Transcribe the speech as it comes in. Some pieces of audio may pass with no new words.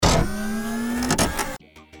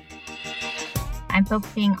I'm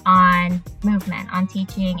focusing on movement, on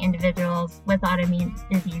teaching individuals with autoimmune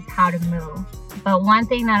disease how to move. But one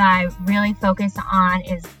thing that I really focus on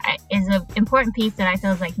is an important piece that I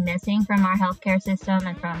feel is like missing from our healthcare system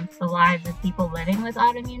and from the lives of people living with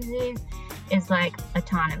autoimmune disease is like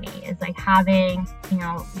autonomy. It's like having,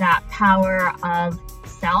 that power of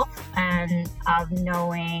self and of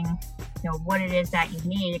knowing, what it is that you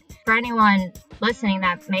need. For anyone listening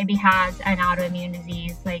that maybe has an autoimmune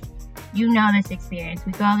disease, like, this experience.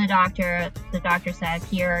 We go to the doctor says,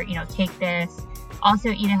 here, take this. Also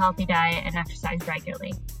eat a healthy diet and exercise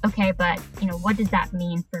regularly. Okay, but, what does that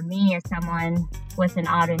mean for me as someone with an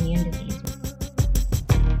autoimmune disease?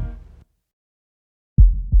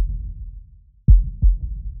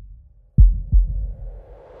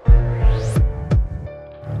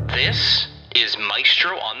 This is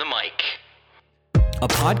Maestro on the Mic, a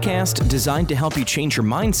podcast designed to help you change your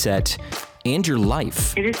mindset and your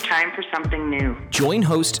life. It is time for something new. Join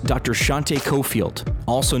host Dr. Shante Cofield,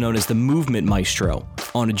 also known as the Movement Maestro,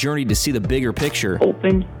 on a journey to see the bigger picture,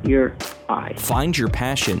 Open your eyes, find your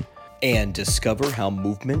passion, and discover how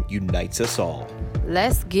movement unites us all.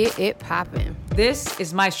 Let's get it poppin'. This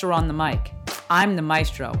is Maestro on the Mic. I'm the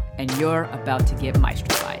Maestro, and you're about to get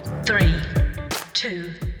maestrofied. 3,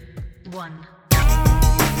 2, 1.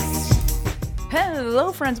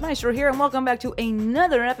 Hello, friends. Maestro here, and welcome back to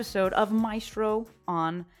another episode of Maestro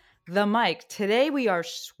on the Mic. Today, we are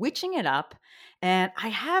switching it up, and I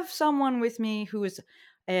have someone with me who is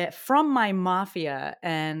from my mafia,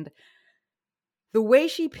 and the way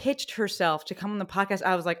she pitched herself to come on the podcast,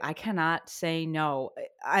 I was like, I cannot say no.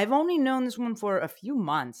 I've only known this woman for a few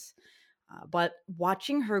months, but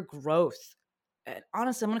watching her growth, and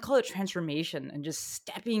honestly, I'm going to call it transformation, and just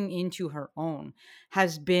stepping into her own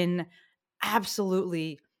has been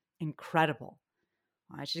absolutely incredible.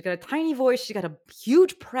 She's got a tiny voice. She's got a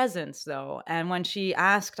huge presence, though. And when she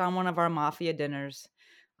asked on one of our mafia dinners,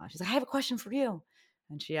 she's like, I have a question for you.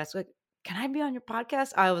 And she asked, like, can I be on your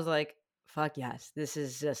podcast? I was like, fuck yes. This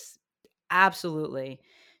is just absolutely.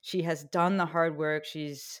 She has done the hard work.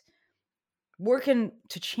 She's working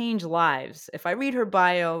to change lives. If I read her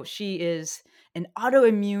bio, she is an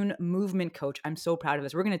autoimmune movement coach. I'm so proud of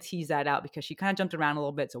this. We're going to tease that out because she kind of jumped around a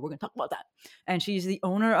little bit. So we're going to talk about that. And she's the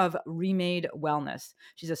owner of Remade Wellness.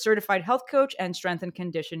 She's a certified health coach and strength and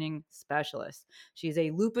conditioning specialist. She's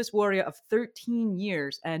a lupus warrior of 13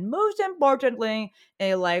 years. And most importantly,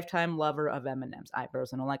 a lifetime lover of M&Ms. I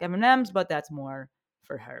personally don't like M&Ms, but that's more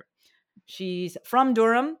for her. She's from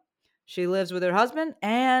Durham. She lives with her husband.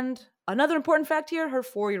 And another important fact here, her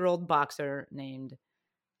 4-year-old boxer named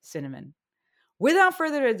Cinnamon. Without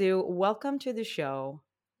further ado, welcome to the show,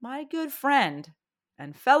 my good friend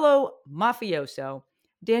and fellow mafioso,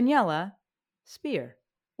 Daniela Spear.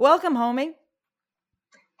 Welcome, homie.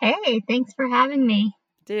 Hey, thanks for having me.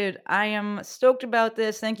 Dude, I am stoked about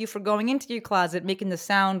this. Thank you for going into your closet, making the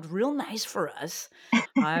sound real nice for us.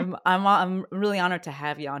 I'm really honored to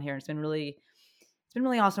have you on here. It's been really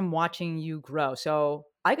awesome watching you grow. So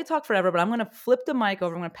I could talk forever, but I'm going to flip the mic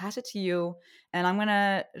over. I'm going to pass it to you. And I'm going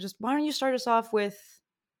to why don't you start us off with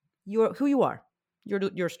who you are,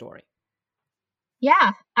 your story.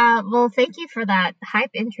 Yeah. Well, thank you for that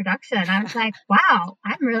hype introduction. I was like, wow,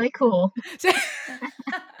 I'm really cool.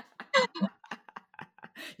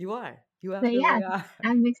 You are.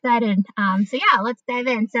 I'm excited. Let's dive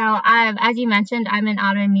in. So as you mentioned, I'm an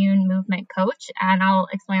autoimmune movement coach, and I'll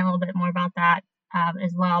explain a little bit more about that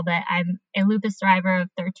as well. But I'm a lupus survivor of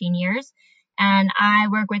 13 years, and I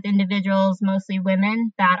work with individuals, mostly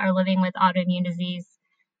women, that are living with autoimmune disease,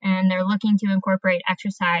 and they're looking to incorporate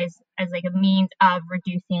exercise as like a means of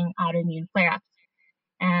reducing autoimmune flare-ups.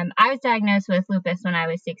 I was diagnosed with lupus when I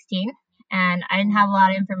was 16, and I didn't have a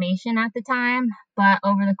lot of information at the time, but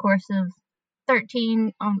over the course of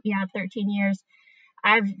 13 years,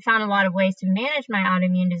 I've found a lot of ways to manage my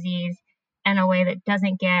autoimmune disease in a way that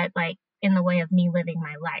doesn't get like in the way of me living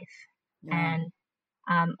my life. Yeah. And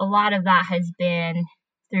a lot of that has been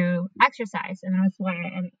through exercise. And that's why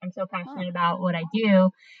I'm so passionate about what I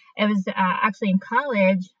do. It was actually in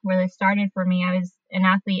college where this started for me. I was an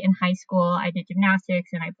athlete in high school. I did gymnastics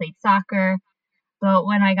and I played soccer. But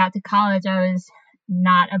when I got to college, I was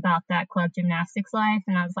not about that club gymnastics life.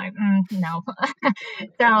 And I was like, no.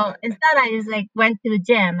 So instead, I just went to the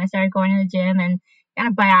gym. I started going to the gym, and kind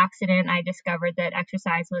of by accident, I discovered that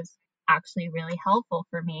exercise was actually really helpful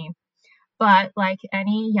for me. But like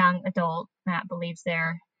any young adult that believes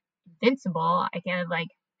they're invincible, I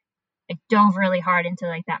dove really hard into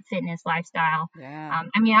that fitness lifestyle. Yeah.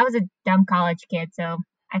 I was a dumb college kid, so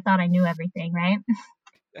I thought I knew everything, right?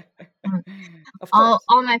 All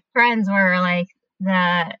my friends were like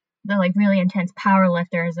the the like really intense power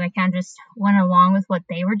lifters. I kind of just went along with what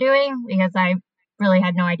they were doing because I really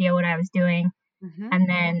had no idea what I was doing. Mm-hmm. And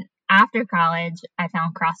then after college, I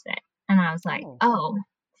found CrossFit, and I was like, oh,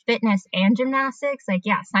 fitness and gymnastics, like,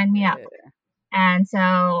 yeah, sign me up. And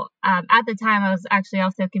so at the time, I was actually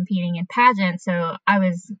also competing in pageants, so I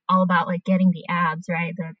was all about like getting the abs,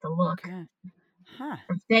 right, the look. Okay. Huh.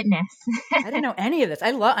 For fitness. I didn't know any of this.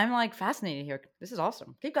 I'm like fascinated here. This is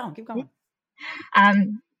awesome. Keep going.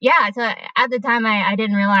 Yeah, so at the time, I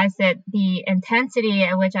didn't realize that the intensity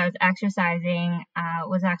at which I was exercising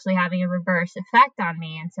was actually having a reverse effect on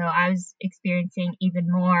me. And so I was experiencing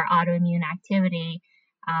even more autoimmune activity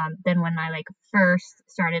than when I like first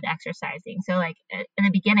started exercising. So like in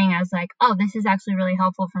the beginning, I was like, oh, this is actually really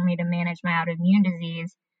helpful for me to manage my autoimmune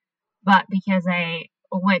disease. But because I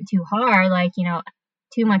went too hard, like, you know,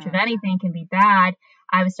 too much of anything can be bad,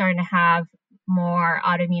 I was starting to have more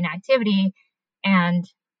autoimmune activity, and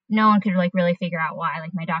no one could like really figure out why.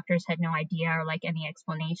 Like my doctors had no idea or like any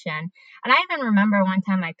explanation. And I even remember one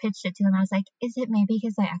time I pitched it to them. I was like, is it maybe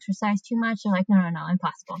because I exercise too much? They're like, no,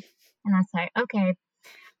 impossible. And I was like, okay.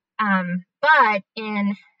 But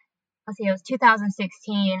in, let's see, it was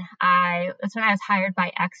 2016. That's when I was hired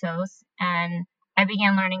by Exos, and I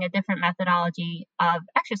began learning a different methodology of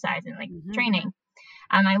exercise and like training.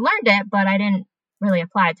 I learned it, but I didn't really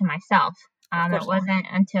apply it to myself. It wasn't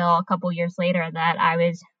until a couple years later that I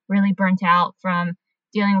was really burnt out from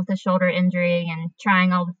dealing with the shoulder injury and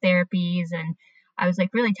trying all the therapies. And I was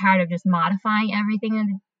like really tired of just modifying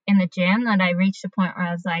everything in the gym, that I reached a point where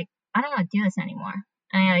I was like, I don't want to do this anymore.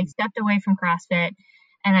 And I stepped away from CrossFit,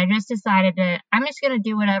 and I just decided I'm just going to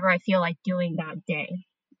do whatever I feel like doing that day.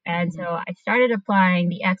 And so I started applying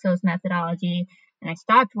the Exos methodology, and I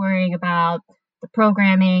stopped worrying about the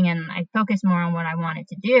programming, and I focused more on what I wanted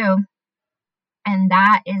to do. And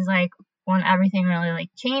that is like when everything really like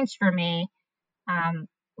changed for me.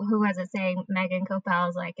 Who was it saying? Megan Coppell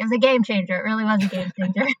was like, it's a game changer. It really was a game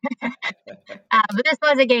changer. But this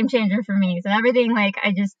was a game changer for me. So everything, like,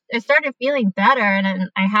 I started feeling better, and then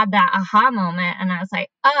I had that aha moment, and I was like,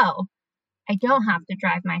 oh, I don't have to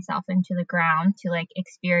drive myself into the ground to like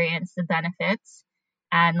experience the benefits.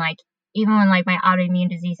 And like, even when like my autoimmune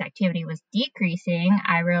disease activity was decreasing,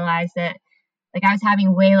 I realized that like I was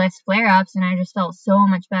having way less flare-ups, and I just felt so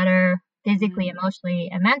much better physically, emotionally,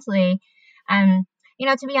 and mentally. And, you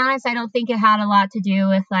know, to be honest, I don't think it had a lot to do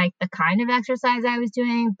with like the kind of exercise I was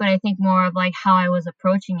doing, but I think more of like how I was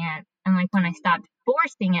approaching it. And like when I stopped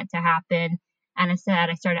forcing it to happen, and instead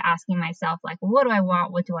I started asking myself, like, well, what do I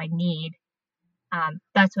want? What do I need?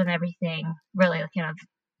 That's when everything really kind of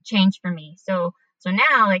changed for me. So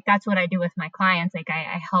now, like, that's what I do with my clients. Like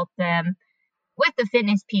I help them with the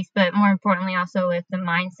fitness piece, but more importantly, also with the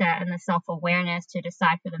mindset and the self-awareness to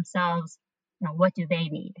decide for themselves, you know, what do they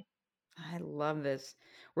need? I love this.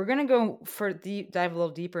 We're going to go dive a little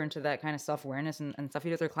deeper into that kind of self-awareness and stuff you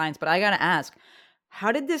do with their clients. But I got to ask,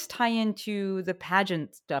 how did this tie into the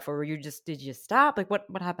pageant stuff? Or did you stop? Like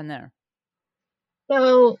what happened there?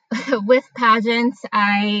 So with pageants,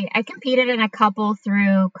 I competed in a couple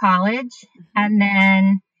through college. And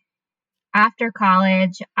then after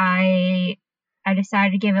college, I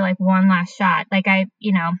decided to give it like one last shot. Like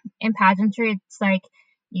in pageantry, it's like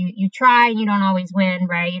you try and you don't always win,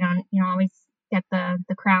 right? You don't always get the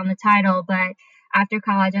crown, the title. But after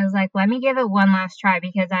college, I was like, let me give it one last try,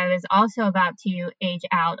 because I was also about to age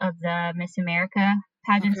out of the Miss America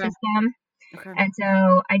pageant system. Okay. And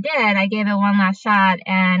so I did. I gave it one last shot,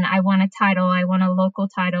 and I won a title. I won a local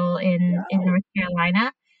title in North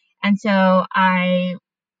Carolina. And so I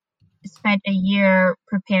spent a year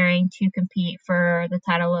preparing to compete for the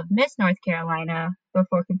title of Miss North Carolina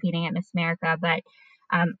before competing at Miss America. But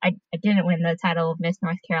I didn't win the title of Miss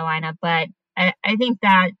North Carolina. But I think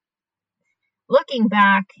that looking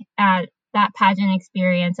back at that pageant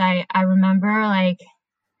experience, I remember like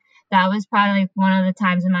that was probably one of the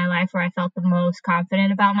times in my life where I felt the most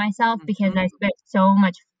confident about myself, because I spent so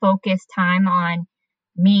much focused time on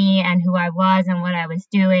me and who I was and what I was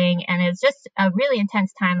doing. And it was just a really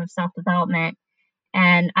intense time of self-development.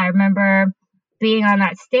 And I remember being on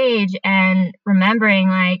that stage and remembering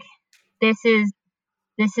like, this is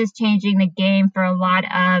changing the game for a lot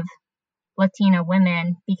of Latina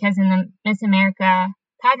women, because in the Miss America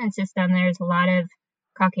pageant system, there's a lot of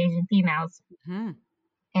Caucasian females.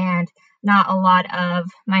 And not a lot of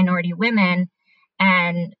minority women.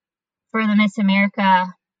 And for the Miss America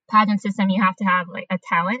pageant system, you have to have like a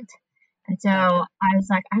talent. And so I was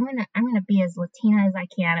like, I'm gonna be as Latina as I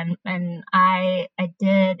can. And I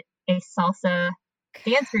did a salsa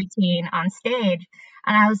dance routine on stage,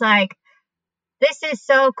 and I was like, this is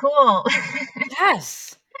so cool.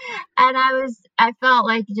 Yes. and I felt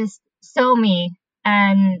like just so me.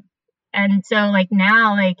 And so like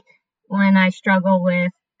now, like when I struggle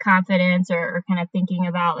with confidence or kind of thinking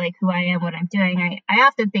about like who I am, what I'm doing, I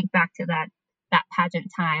often think back to that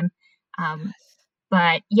pageant time.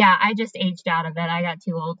 But yeah, I just aged out of it. I got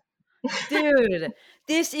too old. Dude,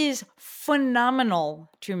 this is phenomenal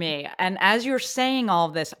to me. And as you're saying all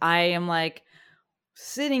of this, I am like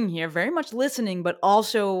sitting here very much listening, but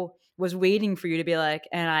also was waiting for you to be like,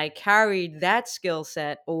 and I carried that skill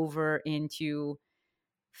set over into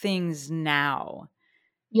things now.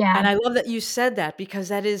 Yeah. And I love that you said that because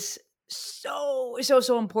that is so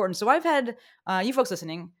important. So I've had you folks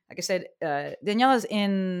listening, like I said, Daniela's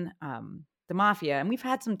in the Mafia, and we've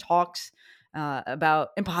had some talks about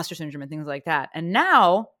imposter syndrome and things like that. And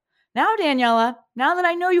now Daniela, now that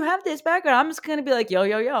I know you have this background, I'm just gonna be like,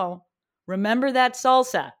 yo, remember that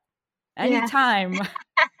salsa. Anytime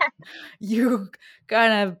you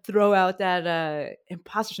kind of throw out that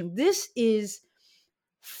imposter syndrome, this is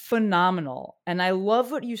phenomenal. And I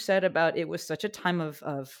love what you said about it was such a time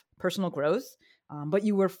of personal growth, but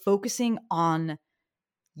you were focusing on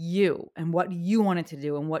you and what you wanted to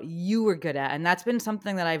do and what you were good at. And that's been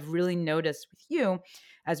something that I've really noticed with you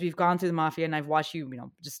as we've gone through the Mafia, and I've watched you,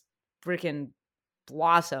 just freaking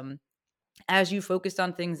blossom as you focused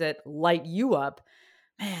on things that light you up.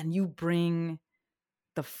 Man, you bring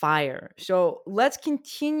the fire. So let's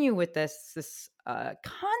continue with this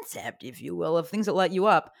concept, if you will, of things that light you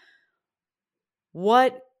up.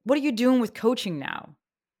 What are you doing with coaching now?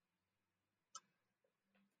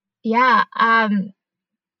 Yeah.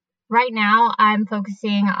 Right now I'm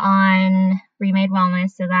focusing on Remade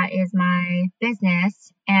Wellness. So that is my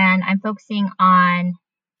business. And I'm focusing on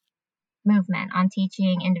movement, on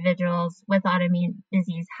teaching individuals with autoimmune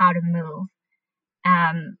disease how to move.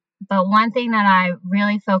 But one thing that I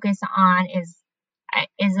really focus on is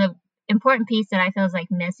a important piece that I feel is like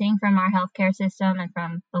missing from our healthcare system and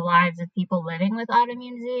from the lives of people living with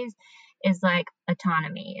autoimmune disease is like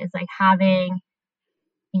autonomy, is like having,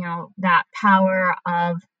 that power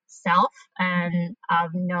of self and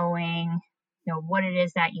of knowing, what it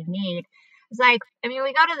is that you need. It's like, we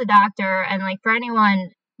go to the doctor, and like for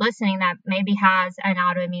anyone listening that maybe has an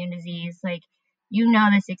autoimmune disease, like,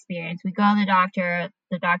 this experience. We go to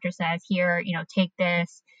the doctor says, here, take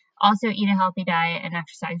this, also eat a healthy diet and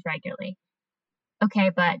exercise regularly.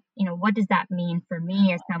 Okay, but, what does that mean for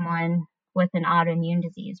me as someone with an autoimmune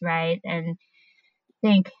disease, right? And I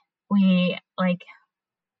think we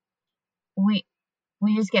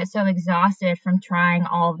just get so exhausted from trying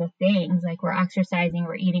all the things. Like we're exercising,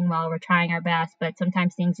 we're eating well, we're trying our best, but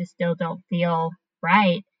sometimes things just still don't feel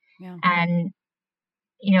right. Yeah. And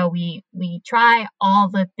we try all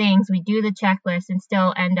the things, we do the checklist and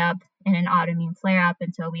still end up in an autoimmune flare-up.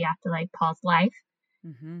 And so we have to like pause life.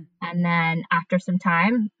 Mm-hmm. And then after some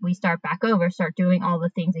time, we start back over, start doing all the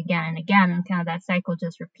things again and again. And kind of that cycle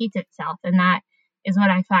just repeats itself. And that is what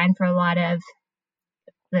I find for a lot of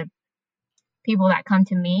the people that come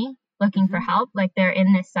to me looking for help. Like they're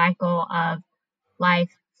in this cycle of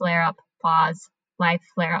life, flare-up, pause, life,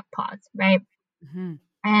 flare-up, pause, right? Mm-hmm.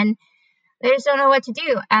 And they just don't know what to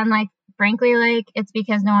do. And like, frankly, like it's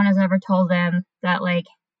because no one has ever told them that like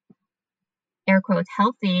air quotes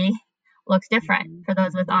healthy looks different for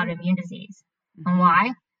those with autoimmune disease. And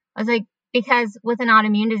why? I was like, because with an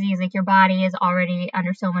autoimmune disease, like your body is already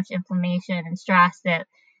under so much inflammation and stress that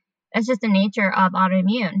it's just the nature of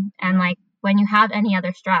autoimmune. And like when you have any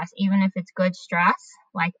other stress, even if it's good stress,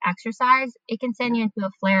 like exercise, it can send you into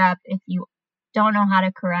a flare up if you don't know how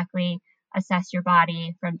to correctly assess your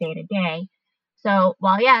body from day to day. So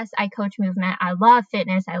while yes, I coach movement, I love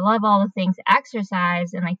fitness, I love all the things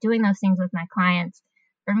exercise and like doing those things with my clients.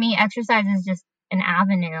 For me, exercise is just an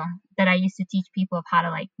avenue that I used to teach people of how to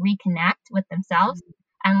like reconnect with themselves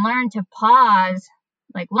and learn to pause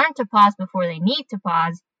before they need to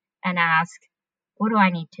pause and ask, what do I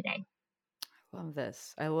need today? Love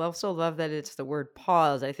this. I also love that it's the word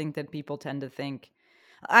pause. I think that people tend to think,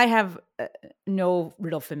 I have no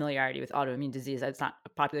real familiarity with autoimmune disease. It's not a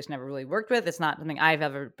population I've ever really worked with. It's not something I've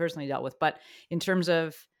ever personally dealt with. But in terms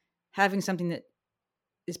of having something that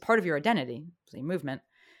is part of your identity, say movement,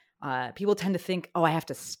 people tend to think, oh, I have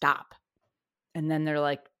to stop. And then they're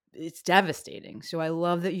like, it's devastating. So I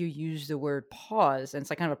love that you use the word pause. And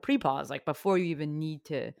it's like kind of a pre-pause, like before you even need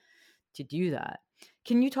to do that.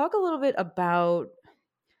 Can you talk a little bit about,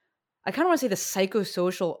 I kind of want to say the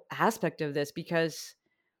psychosocial aspect of this, because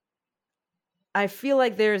I feel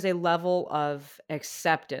like there is a level of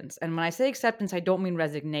acceptance. And when I say acceptance, I don't mean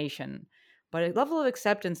resignation, but a level of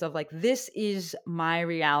acceptance of like, this is my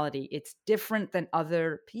reality. It's different than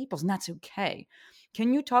other people's, and that's okay.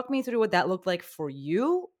 Can you talk me through what that looked like for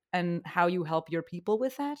you and how you help your people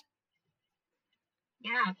with that?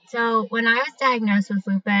 Yeah. So when I was diagnosed with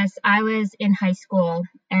lupus, I was in high school,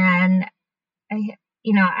 and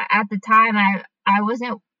at the time, I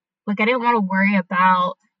wasn't like, I didn't want to worry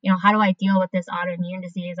about, how do I deal with this autoimmune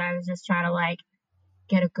disease. I was just trying to like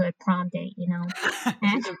get a good prom date, You're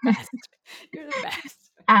the best. You're the best.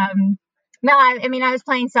 No, I mean, I was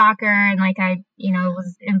playing soccer, and like I,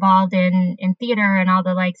 was involved in theater and all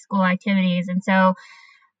the like school activities. And so,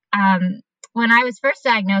 when I was first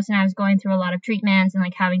diagnosed and I was going through a lot of treatments and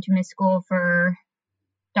like having to miss school for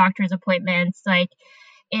doctor's appointments, like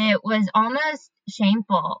it was almost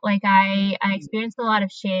shameful. Like I experienced a lot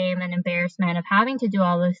of shame and embarrassment of having to do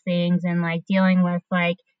all those things, and like dealing with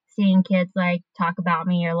like seeing kids like talk about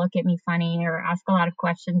me or look at me funny or ask a lot of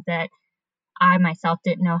questions that I myself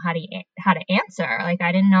didn't know how to answer. Like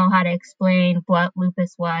I didn't know how to explain what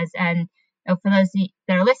lupus was. And for those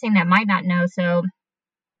that are listening that might not know, so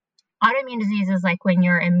autoimmune disease is like when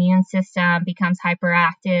your immune system becomes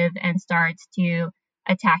hyperactive and starts to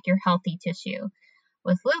attack your healthy tissue.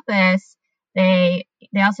 With lupus, they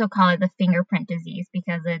also call it the fingerprint disease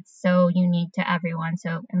because it's so unique to everyone.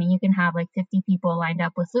 So, I mean, you can have like 50 people lined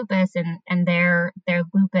up with lupus, and their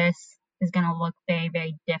lupus is going to look very,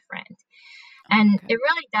 very different. And it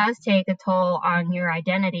really does take a toll on your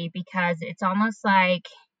identity, because it's almost like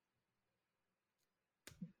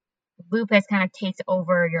lupus kind of takes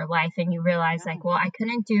over your life, and you realize like, well, I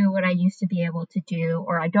couldn't do what I used to be able to do,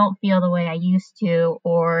 or I don't feel the way I used to,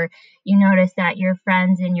 or you notice that your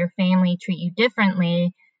friends and your family treat you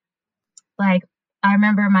differently. Like I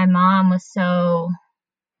remember my mom was so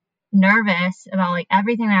nervous about like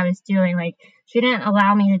everything that I was doing. Like she didn't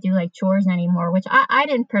allow me to do like chores anymore, which I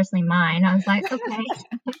didn't personally mind. I was like, okay,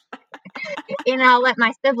 I'll let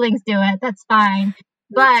my siblings do it. That's fine.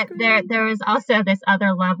 But there was also this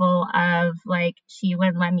other level of like, she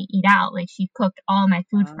wouldn't let me eat out. Like she cooked all my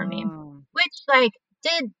food for me, which like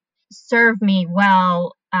did serve me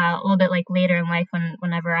well a little bit like later in life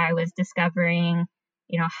whenever I was discovering,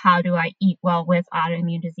 how do I eat well with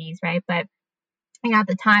autoimmune disease, right? But at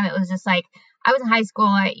the time it was just like, I was in high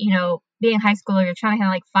school, being a high schooler, you're trying to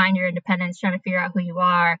kind of like find your independence, trying to figure out who you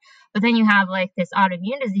are. But then you have like this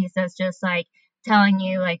autoimmune disease that's just like telling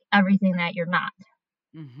you like everything that you're not.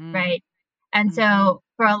 Right. And so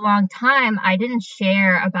for a long time, I didn't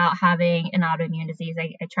share about having an autoimmune disease.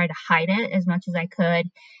 I tried to hide it as much as I could.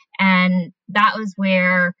 And that was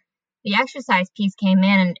where the exercise piece came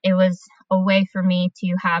in, and it was a way for me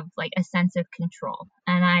to have like a sense of control.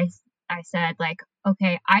 And I said like,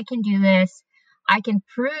 okay, I can do this. I can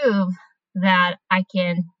prove that I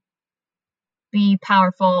can be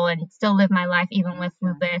powerful and still live my life even with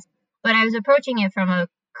lupus. But I was approaching it from a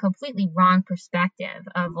completely wrong perspective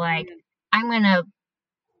of like, I'm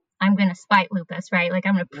gonna spite lupus, right? Like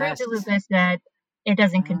I'm gonna prove to lupus that it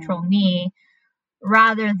doesn't control me,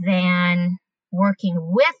 rather than working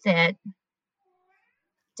with it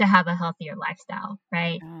to have a healthier lifestyle,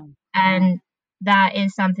 right? And that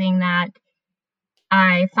is something that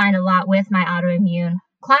I find a lot with my autoimmune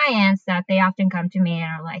clients, that they often come to me and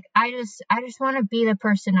are like, I just want to be the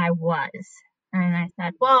person I was. And I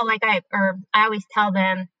said, well, like I always tell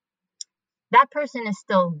them, that person is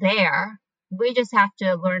still there. We just have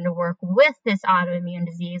to learn to work with this autoimmune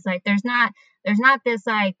disease. Like there's not this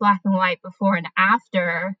like black and white before and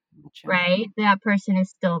after, right? That person is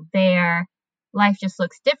still there. Life just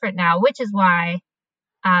looks different now, which is why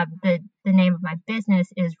the name of my business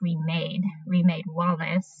is Remade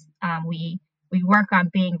Wellness. We work on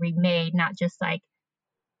being remade, not just like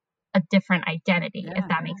a different identity, if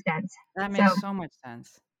that makes sense. That makes so much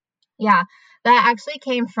sense. Yeah, that actually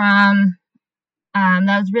came from,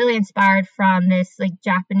 that was really inspired from this like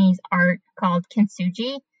Japanese art called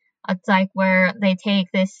kintsugi. It's like where they take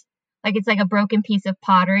this, like it's like a broken piece of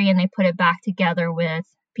pottery and they put it back together with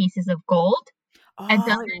pieces of gold. And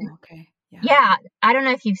so, okay. Yeah, I don't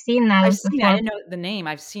know if you've seen that. I've seen it. I didn't know the name.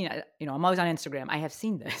 I've seen it. I'm always on Instagram. I have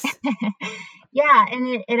seen this. Yeah,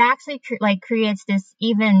 and it actually creates this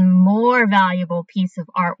even more valuable piece of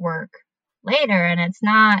artwork later. And it's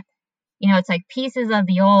not, it's like pieces of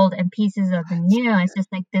the old and pieces of the new. It's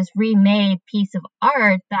just like this remade piece of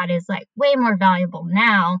art that is like way more valuable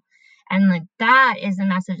now. And like that is a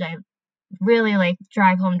message I really like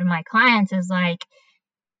drive home to my clients, is like,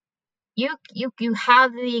 you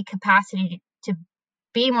have the capacity to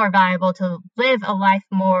be more valuable, to live a life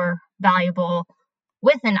more valuable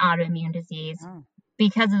with an autoimmune disease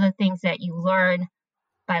because of the things that you learn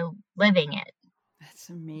by living it. That's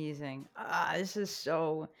amazing. This is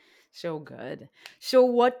So good. So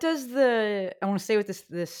what does I want to stay with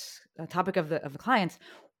this topic of the clients.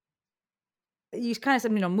 You kind of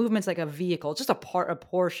said, movement's like a vehicle, just a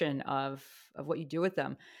portion of what you do with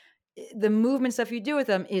them. The movement stuff you do with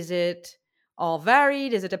them, is it all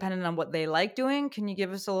varied? Is it dependent on what they like doing? Can you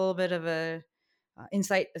give us a little bit of a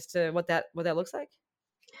insight as to what that looks like?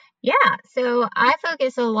 Yeah, so I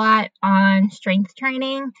focus a lot on strength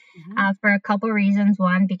training for a couple reasons.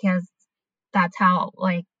 One, because that's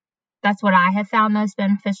that's what I have found most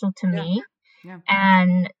beneficial to me. Yeah.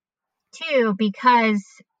 And two, because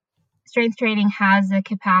strength training has the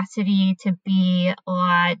capacity to be a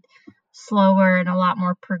lot slower and a lot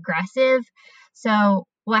more progressive. So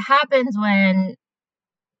what happens when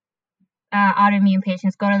autoimmune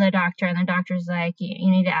patients go to the doctor and the doctor's like,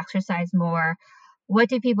 you need to exercise more? What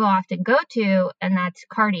do people often go to? And that's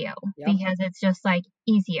cardio, because it's just like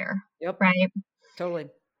easier, right? Totally.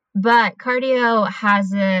 But cardio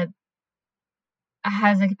has a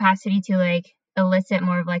capacity to like elicit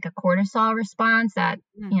more of like a cortisol response, that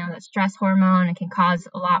the stress hormone, and can cause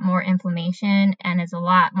a lot more inflammation and is a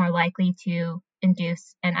lot more likely to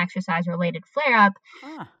induce an exercise related flare up.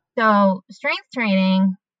 So strength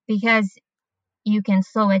training, because you can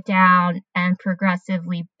slow it down and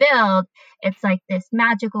progressively build, it's like this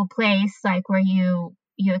magical place, like where you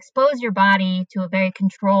expose your body to a very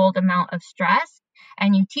controlled amount of stress,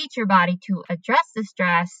 and you teach your body to address the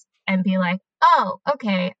stress and be like, oh,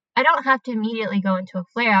 okay, I don't have to immediately go into a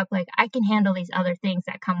flare up. Like, I can handle these other things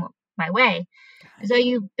that come my way. Gotcha. So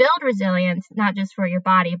you build resilience, not just for your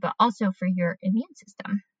body, but also for your immune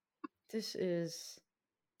system. This is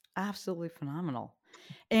absolutely phenomenal.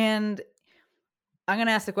 And I'm going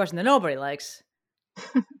to ask the question that nobody likes.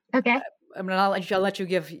 Okay. I'll let you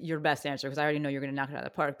give your best answer, because I already know you're going to knock it out of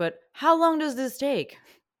the park. But how long does this take?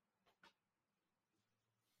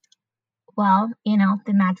 Well,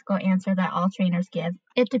 the magical answer that all trainers give.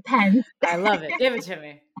 It depends. I love it. Give it to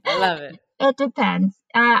me. I love it. It depends.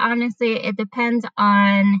 Honestly, it depends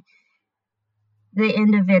on the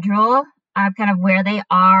individual, kind of where they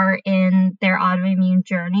are in their autoimmune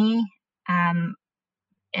journey.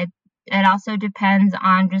 It also depends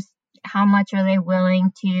on just how much are they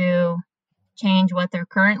willing to change what they're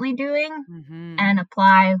currently doing and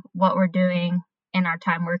apply what we're doing in our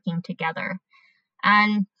time working together.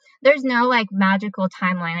 And there's no like magical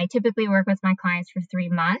timeline. I typically work with my clients for 3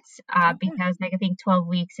 months because I think 12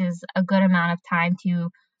 weeks is a good amount of time to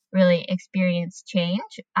really experience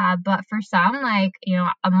change. But for some, like,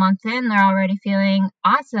 a month in, they're already feeling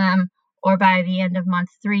awesome. Or by the end of month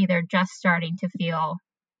 3, they're just starting to feel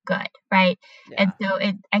good, right? Yeah. And so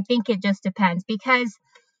I think it just depends, because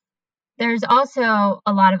there's also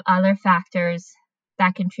a lot of other factors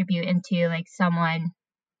that contribute into like someone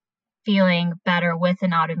feeling better with an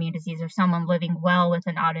autoimmune disease, or someone living well with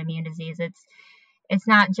an autoimmune disease. It's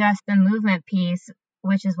not just the movement piece,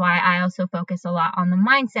 which is why I also focus a lot on the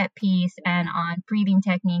mindset piece and on breathing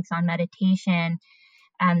techniques, on meditation.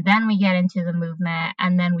 And then we get into the movement,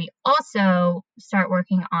 and then we also start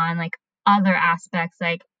working on like other aspects,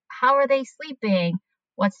 like how are they sleeping?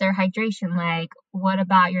 What's their hydration like? What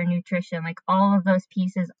about your nutrition? Like all of those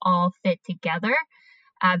pieces all fit together.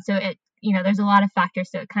 So there's a lot of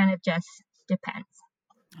factors, so it kind of just depends.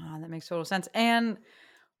 Oh, that makes total sense. And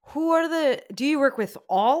do you work with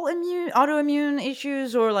all autoimmune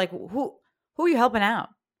issues, or like who are you helping out?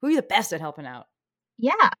 Who are you the best at helping out?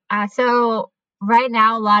 Yeah. So right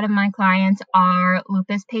now, a lot of my clients are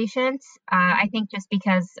lupus patients. I think just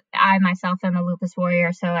because I myself am a lupus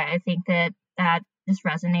warrior, so I think that just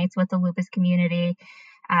resonates with the lupus community.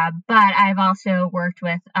 But I've also worked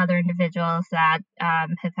with other individuals that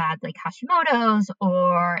have had like Hashimoto's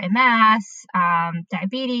or MS,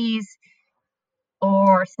 diabetes,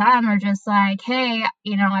 or some are just like, hey,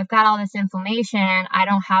 I've got all this inflammation. I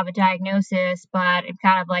don't have a diagnosis, but I'm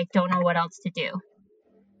kind of like, don't know what else to do.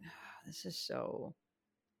 This is so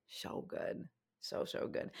good. So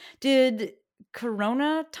good. Did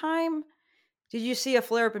Corona time, did you see a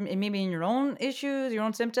flare up maybe in your own issues, your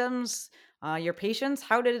own symptoms, your patients?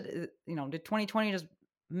 How did 2020 just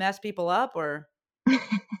mess people up, or?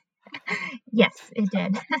 Yes, it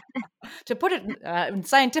did. To put it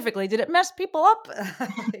scientifically, did it mess people up?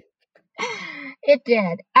 It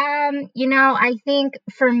did. I think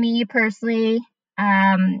for me personally,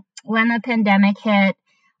 when the pandemic hit,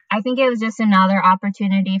 I think it was just another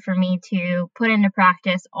opportunity for me to put into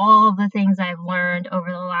practice all of the things I've learned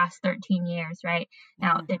over the last 13 years, right?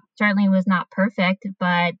 Now, it certainly was not perfect,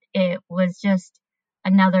 but it was just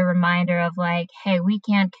another reminder of like, hey, we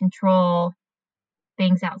can't control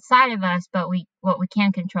things outside of us, but what we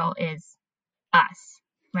can control is us,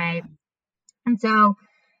 right? And so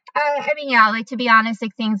I mean, yeah, like to be honest,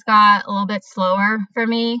 like things got a little bit slower for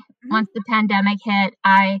me once the pandemic hit.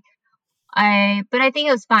 But I think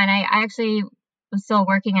it was fine. I actually was still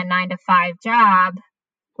working a 9 to 5 job,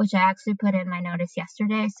 which I actually put in my notice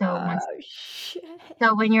yesterday. So Shit.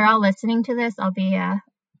 so when you're all listening to this, I'll be a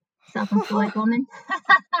self-employed woman.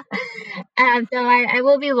 And so I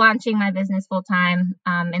will be launching my business full time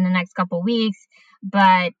in the next couple weeks.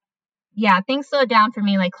 But yeah, things slowed down for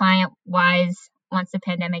me, like client wise, once the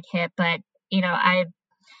pandemic hit. But I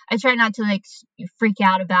try not to like freak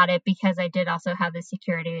out about it because I did also have the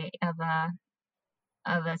security of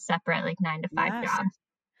a separate like 9 to 5 Yes. job.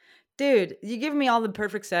 Dude, you give me all the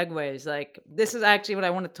perfect segues. Like, this is actually what I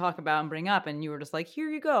want to talk about and bring up. And you were just like, here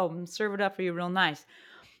you go, and serve it up for you real nice.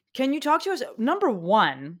 Can you talk to us? Number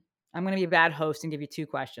one, I'm going to be a bad host and give you 2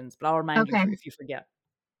 questions, but I'll remind you Okay. if you forget.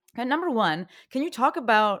 And number one, can you talk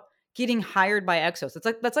about getting hired by Exos?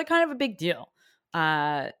 That's like kind of a big deal.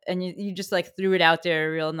 And you just like threw it out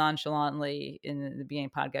there real nonchalantly in the beginning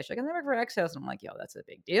podcast. You're like, I work for Exos. And I'm like, yo, that's a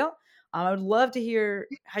big deal. I would love to hear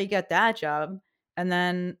how you got that job. And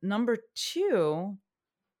then number 2,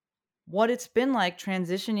 what it's been like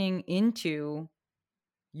transitioning into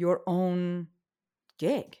your own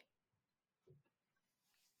gig.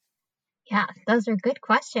 Yeah, those are good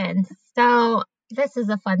questions. So this is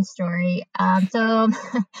a fun story. So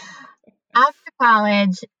after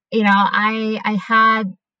college, I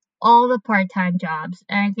had all the part-time jobs,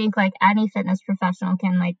 and I think like any fitness professional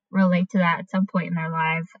can like relate to that at some point in their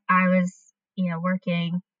life. I was,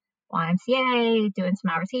 working YMCA, doing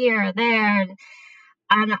some hours here or there,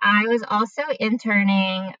 and I was also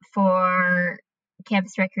interning for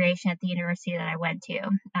campus recreation at the university that I went to.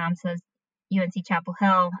 So it was UNC Chapel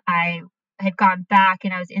Hill. I had gone back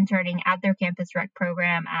and I was interning at their campus rec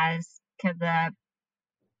program as kind of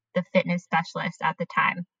the fitness specialist at the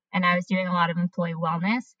time. And I was doing a lot of employee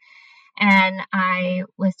wellness. And I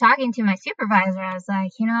was talking to my supervisor. I was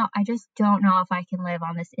like, I just don't know if I can live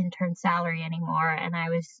on this intern salary anymore. And I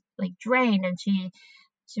was like drained. And she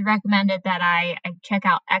recommended that I check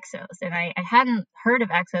out Exos. And I hadn't heard of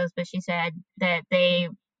Exos, but she said that they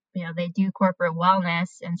do corporate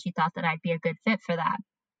wellness, and she thought that I'd be a good fit for that.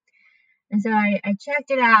 And so I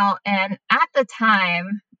checked it out. And at the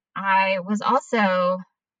time, I was also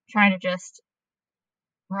trying to just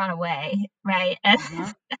run away, right? And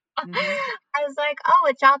I was like, oh,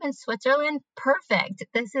 a job in Switzerland? Perfect.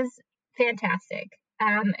 This is fantastic.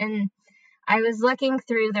 And I was looking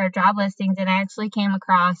through their job listings, and I actually came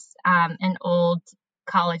across an old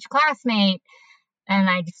college classmate, and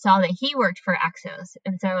I saw that he worked for Exos.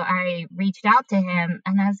 And so I reached out to him,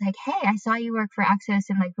 and I was like, hey, I saw you work for Exos.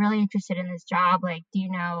 I'm like really interested in this job. Like, do you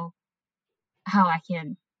know how I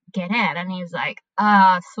can get in? And he was like,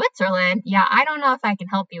 Switzerland? Yeah, I don't know if I can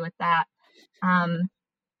help you with that.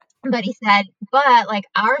 But he said, but like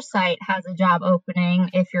our site has a job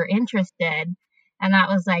opening if you're interested. And that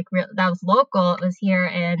was like, that was local. It was here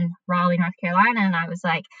in Raleigh, North Carolina. And I was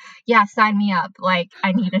like, yeah, sign me up. Like,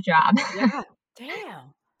 I need a job. Yeah,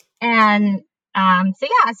 damn. And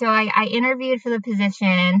so I interviewed for the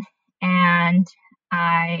position, and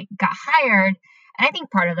I got hired. And I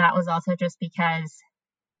think part of that was also just because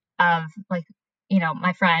of like,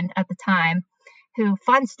 my friend at the time, who,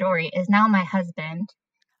 fun story, is now my husband.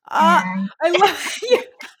 I love you.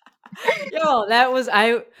 Yo, that was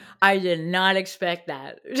I did not expect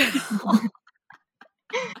that.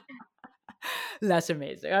 That's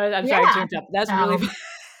amazing. I'm sorry to interrupt. That's really fun.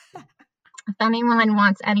 If anyone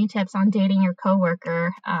wants any tips on dating your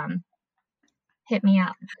coworker, hit me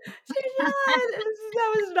up.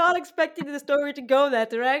 I was not expecting the story to go that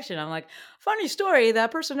direction. I'm like, funny story,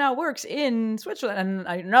 that person now works in Switzerland. And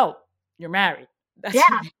I know you're married.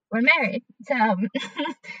 We're married. So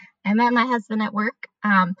I met my husband at work.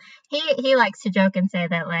 He likes to joke and say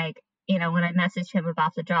that, like, when I messaged him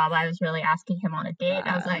about the job, I was really asking him on a date.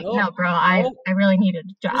 I was like, no, bro, I really needed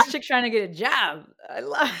a job. This chick trying to get a job. I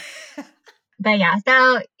love it. But yeah,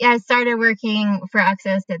 so I started working for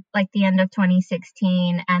Exos at like the end of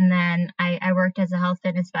 2016. And then I worked as a health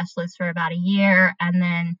fitness specialist for about a year. And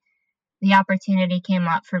then the opportunity came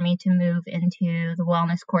up for me to move into the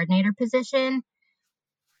wellness coordinator position.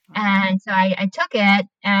 And so I took it,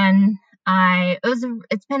 and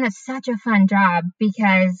it's been such a fun job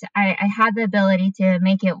because I had the ability to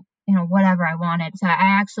make it, whatever I wanted. So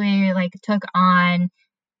I actually like took on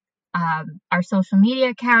our social media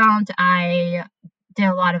account. I did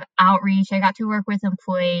a lot of outreach. I got to work with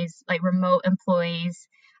employees, like remote employees.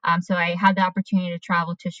 So I had the opportunity to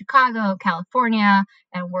travel to Chicago, California,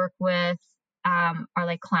 and work with our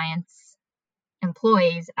like clients'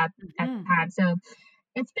 employees at the time. So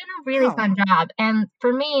It's been a really Wow. fun job. And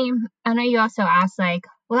for me, I know you also asked, like,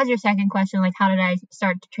 what was your second question? Like, how did I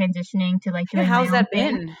start transitioning to like Yeah, doing my how's own that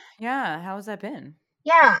thing? been? Yeah, how's that been?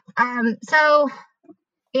 Yeah. So,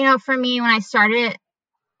 for me, when I started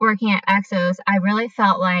working at Exos, I really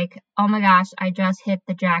felt like, oh my gosh, I just hit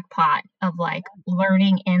the jackpot of like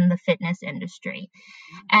learning in the fitness industry.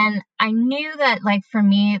 And I knew that, like, for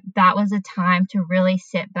me, that was a time to really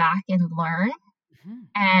sit back and learn. Mhm.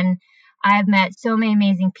 And I've met so many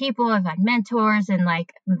amazing people. I've had mentors and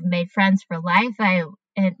like made friends for life. I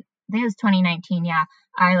think it was 2019. Yeah,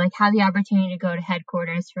 I like had the opportunity to go to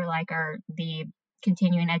headquarters for like the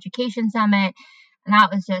continuing education summit, and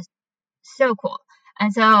that was just so cool.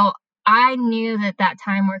 And so I knew that that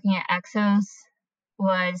time working at Exos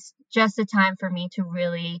was just a time for me to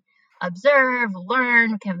really observe,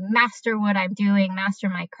 learn, can master what I'm doing, master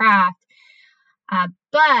my craft.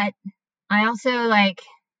 But I also like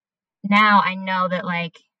now I know that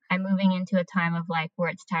like I'm moving into a time of like where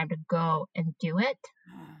it's time to go and do it,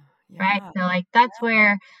 right? Yeah, So like that's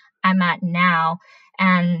where I'm at now.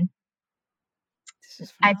 And this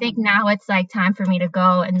is I think phenomenal. now it's like time for me to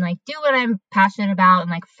go and like do what I'm passionate about and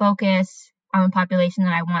like focus on the population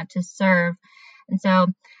that I want to serve. And so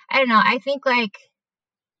I don't know, I think like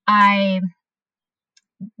I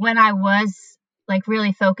when I was like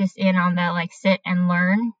really focused in on that like sit and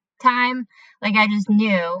learn time, like I just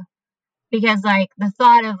knew because like the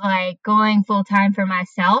thought of like going full time for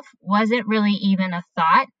myself wasn't really even a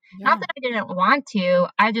thought. Not Yeah, that I didn't want to,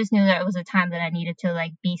 I just knew that it was a time that I needed to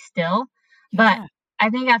like be still. But yeah. I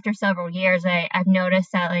think after several years, I've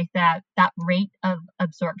noticed that like that rate of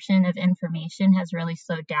absorption of information has really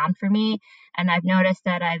slowed down for me. And I've noticed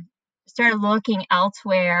that I've started looking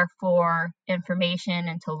elsewhere for information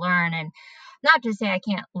and to learn. And not to say I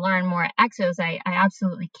can't learn more at Exos, I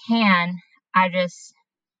absolutely can. I just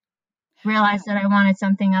realized that I wanted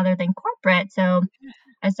something other than corporate. So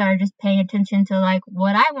I started just paying attention to like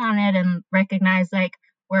what I wanted and recognize like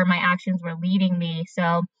where my actions were leading me.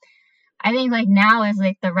 So I think like now is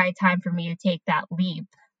like the right time for me to take that leap.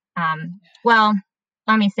 Well,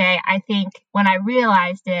 let me say, I think when I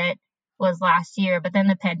realized it was last year, but then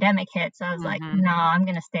the pandemic hit. So I was like, Mhm. no, I'm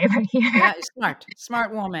going to stay right here. Yeah,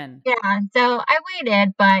 smart woman. Yeah, so I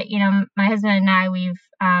waited, but my husband and I, we've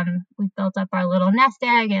built up our little nest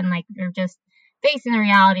egg, and like we're just facing the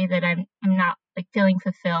reality that I'm not like feeling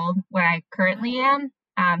fulfilled where I currently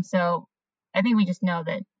am. So I think we just know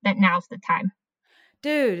that now's the time.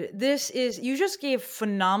 Dude, you just gave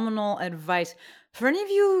phenomenal advice. For any of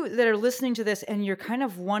you that are listening to this and you're kind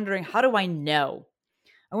of wondering, how do I know?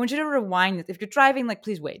 I want you to rewind this. If you're driving, like,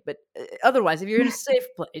 please wait. But otherwise, if you're in a safe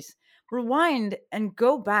place, rewind and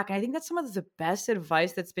go back. And I think that's some of the best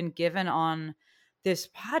advice that's been given on this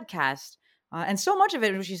podcast. And so much of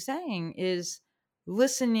it, what she's saying, is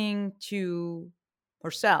listening to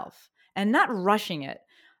herself and not rushing it.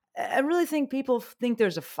 I really think people think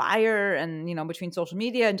there's a fire, and between social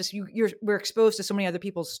media and just we're exposed to so many other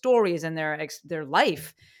people's stories and their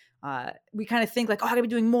life. We kind of think like, oh, I gotta be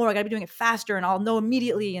doing more, I gotta be doing it faster, and I'll know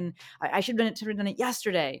immediately, and I should have done it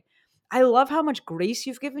yesterday. I love how much grace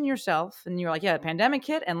you've given yourself, and you're like, yeah, the pandemic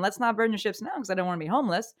hit, and let's not burn the ships now because I don't want to be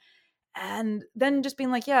homeless. And then just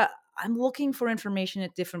being like, yeah, I'm looking for information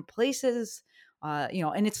at different places,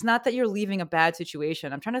 and it's not that you're leaving a bad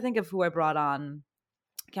situation. I'm trying to think of who I brought on.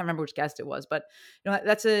 I can't remember which guest it was, but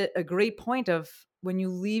that's a great point of when you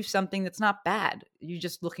leave something that's not bad, you're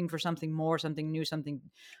just looking for something more, something new, something,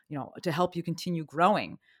 to help you continue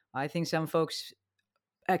growing. I think some folks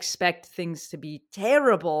expect things to be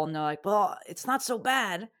terrible and they're like, well, it's not so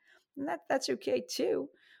bad. And that's okay too.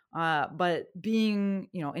 But being,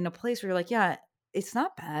 in a place where you're like, yeah, it's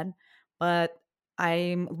not bad, but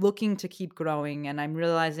I'm looking to keep growing, and I'm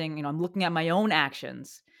realizing, I'm looking at my own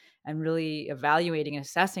actions and really evaluating and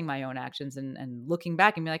assessing my own actions, and looking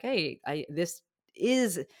back and be like, hey, this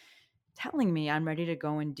is telling me I'm ready to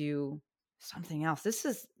go and do something else.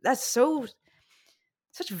 That's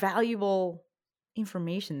such valuable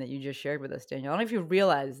information that you just shared with us, Danielle. I don't know if you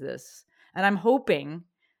realize this, and I'm hoping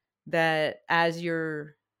that as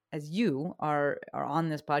you are on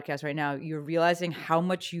this podcast right now, you're realizing how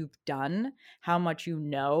much you've done, how much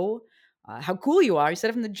how cool you are. You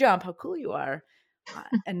said it from the jump, how cool you are,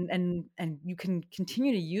 and you can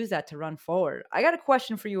continue to use that to run forward. I got a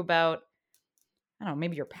question for you about, I don't know,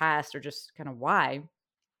 maybe your past or just kind of why,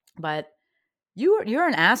 but you're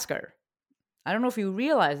an asker. I don't know if you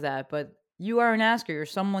realize that, but you are an asker. You're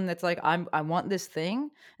someone that's like, I want this thing,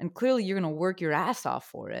 and clearly you're going to work your ass off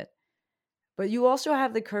for it. But you also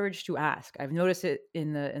have the courage to ask. I've noticed it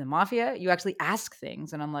in the mafia. You actually ask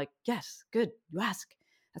things, and I'm like, yes, good, you ask.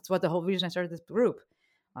 That's what the whole reason I started this group.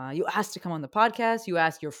 You asked to come on the podcast. You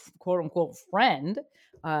asked your quote unquote friend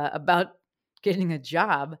about getting a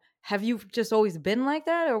job. Have you just always been like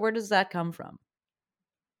that, or where does that come from?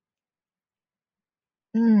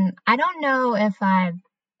 I don't know if I've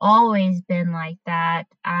always been like that.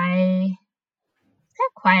 I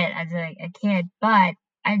got quiet as a kid, but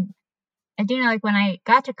I do know, like, when I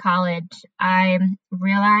got to college, I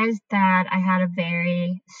realized that I had a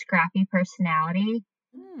very scrappy personality.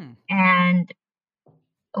 And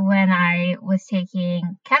when I was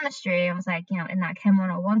taking chemistry, I was like, in that Chem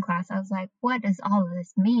 101 class, I was like, what does all of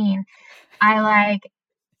this mean? I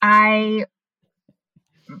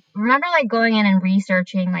remember like going in and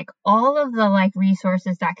researching like all of the like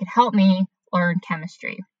resources that could help me learn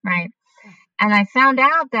chemistry, right? And I found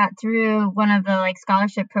out that through one of the like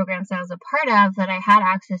scholarship programs I was a part of, that I had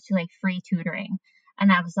access to like free tutoring. And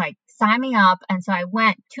I was like, sign me up. And so I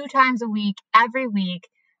went 2 times a week, every week,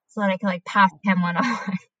 so that I could like pass Chem 101.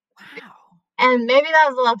 Wow. And maybe that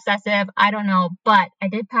was a little obsessive, I don't know, but I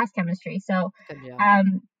did pass chemistry. So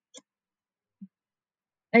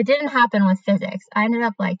it didn't happen with physics. I ended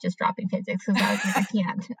up like just dropping physics because I was like, I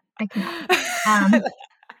can't.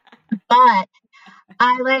 But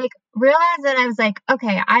I like realized that I was like,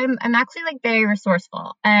 okay, I'm actually like very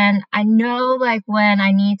resourceful, and I know like when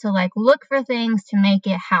I need to like look for things to make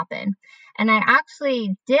it happen. And I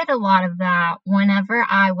actually did a lot of that whenever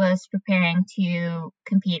I was preparing to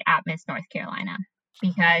compete at Miss North Carolina,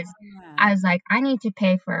 because I was like, I need to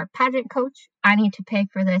pay for a pageant coach. I need to pay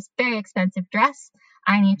for this very expensive dress.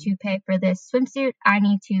 I need to pay for this swimsuit. I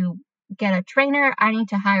need to get a trainer. I need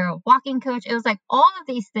to hire a walking coach. It was like all of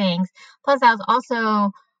these things. Plus, I was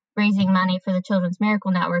also raising money for the Children's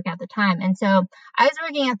Miracle Network at the time. And so I was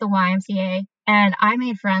working at the YMCA, and I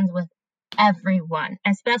made friends with everyone,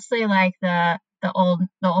 especially like the old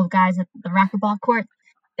guys at the racquetball court.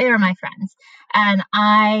 They were my friends. And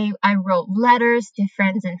I wrote letters to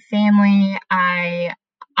friends and family. I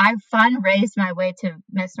fundraised my way to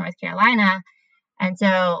Miss North Carolina. And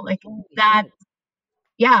so like that,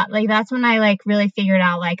 yeah, like that's when I like really figured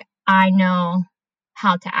out like I know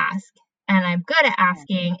how to ask, and I'm good at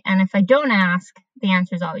asking. And if I don't ask, the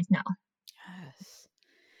answer is always no. Yes.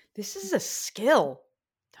 This is a skill,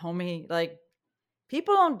 homie. Like,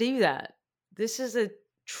 people don't do that. This is a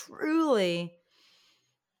truly,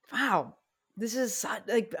 wow. This is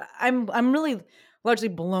like, I'm really largely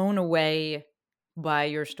blown away by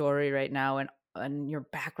your story right now, and your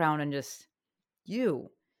background, and just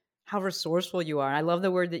how resourceful you are. I love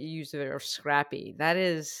the word that you used there, scrappy.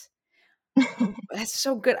 That's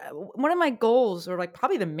so good. One of my goals, or like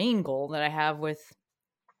probably the main goal that I have with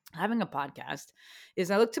having a podcast,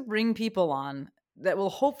 is I look to bring people on that will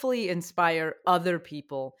hopefully inspire other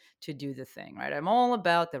people to do the thing, right? I'm all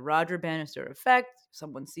about the Roger Bannister effect.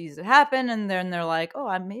 Someone sees it happen, and then they're like,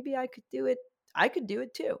 oh, maybe I could do it. I could do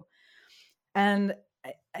it too. And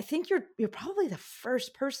I think you're probably the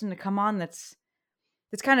first person to come on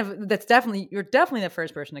you're definitely the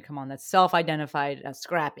first person to come on that's self-identified as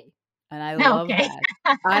scrappy. And I love that.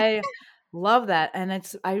 I love that. And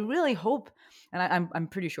I really hope, and I'm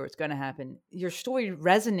pretty sure it's going to happen, your story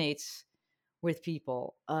resonates with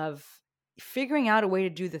people of figuring out a way to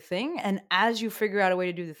do the thing. And as you figure out a way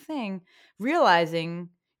to do the thing, realizing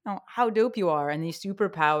how dope you are and these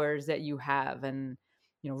superpowers that you have, and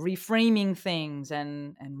reframing things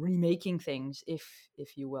and remaking things, if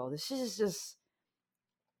you will. This is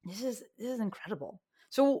incredible.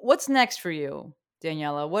 So what's next for you,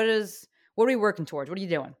 Daniela? What are we working towards? What are you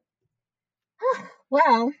doing?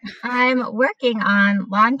 Well, I'm working on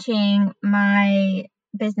launching my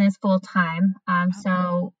business full time.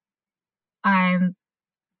 So I'm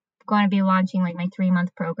going to be launching like my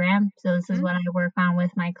 3-month program. So this is what I work on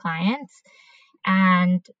with my clients.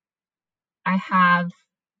 And I have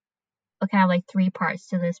kind of like 3 parts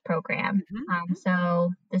to this program.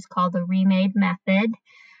 So this is called the Remade Method.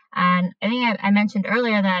 And I think I mentioned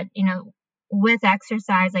earlier that, with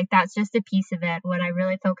exercise, like that's just a piece of it. What I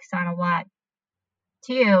really focus on a lot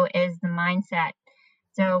too is the mindset.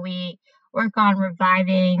 So we work on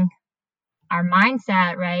reviving our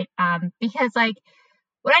mindset, right? Because like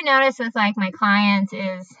what I notice with like my clients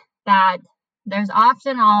is that there's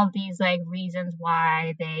often all of these like reasons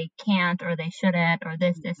why they can't, or they shouldn't, or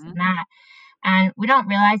this, and that. And we don't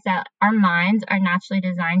realize that our minds are naturally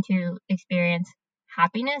designed to experience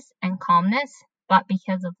happiness and calmness, but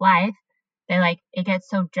because of life, it gets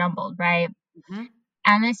so jumbled, right?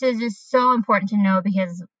 And this is just so important to know,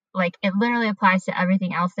 because like it literally applies to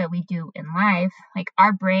everything else that we do in life. Like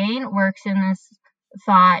our brain works in this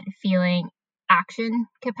thought, feeling, action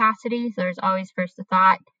capacity. So there's always first the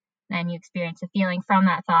thought, then you experience a feeling from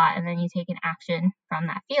that thought, and then you take an action from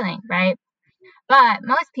that feeling, right? But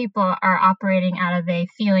most people are operating out of a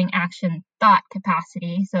feeling, action, thought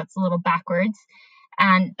capacity. So it's a little backwards.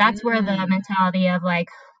 And that's where the mentality of like,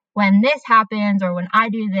 when this happens or when I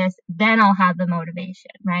do this, then I'll have the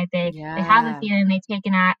motivation, right? They have the feeling, they take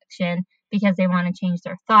an action because they want to change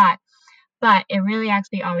their thought. But it really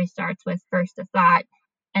actually always starts with first a thought,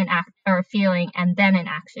 an act or a feeling, and then an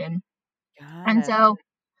action. And so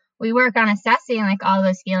we work on assessing like all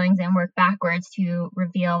those feelings and work backwards to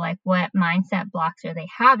reveal like what mindset blocks are they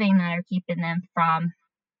having that are keeping them from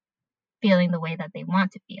feeling the way that they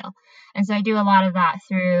want to feel. And so I do a lot of that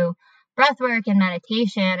through breath work and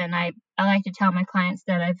meditation. And I like to tell my clients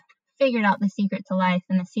that I've figured out the secret to life,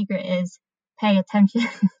 and the secret is pay attention.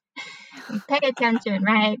 Pay attention,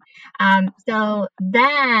 right? So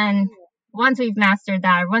then once we've mastered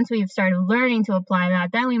that, or once we've started learning to apply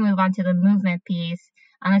that, then we move on to the movement piece.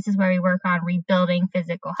 And this is where we work on rebuilding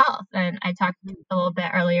physical health. And I talked a little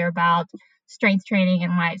bit earlier about strength training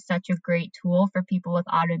and why it's such a great tool for people with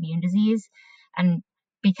autoimmune disease. And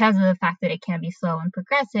because of the fact that it can be slow and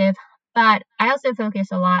progressive, but I also focus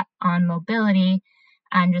a lot on mobility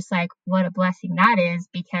and just like what a blessing that is,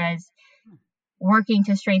 because working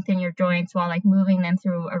to strengthen your joints while like moving them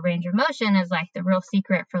through a range of motion is like the real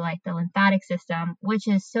secret for like the lymphatic system, which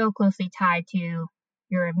is so closely tied to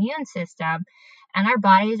your immune system. And our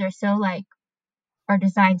bodies are so like, are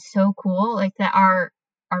designed so cool, like that our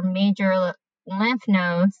major lymph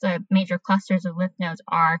nodes, the major clusters of lymph nodes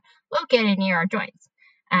are located near our joints.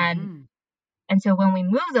 And so when we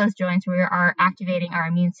move those joints, we are activating our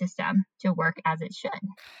immune system to work as it should.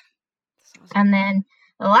 And then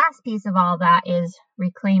the last piece of all that is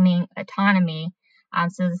reclaiming autonomy.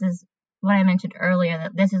 So this is what I mentioned earlier,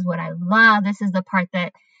 that this is what I love. This is the part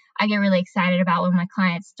that I get really excited about when my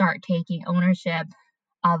clients start taking ownership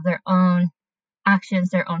of their own actions,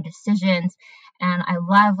 their own decisions. And I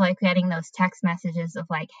love like getting those text messages of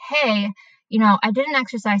like, hey, you know, I didn't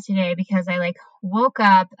exercise today because I like woke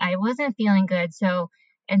up, I wasn't feeling good. So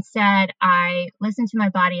instead I listened to my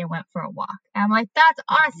body and went for a walk. And I'm like, that's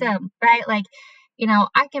awesome, right? Like, you know,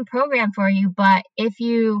 I can program for you, but if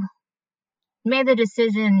you made the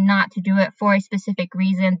decision not to do it for a specific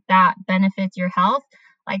reason that benefits your health,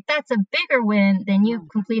 like that's a bigger win than you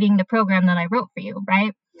completing the program that I wrote for you,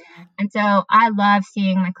 right? And so I love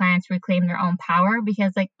seeing my clients reclaim their own power,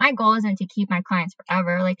 because like my goal isn't to keep my clients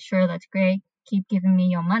forever. Like, sure, that's great. Keep giving me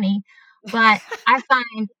your money. But I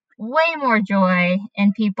find way more joy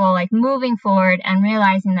in people like moving forward and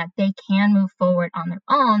realizing that they can move forward on their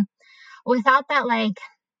own without that like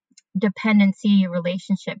dependency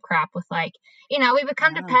relationship crap with like, you know, we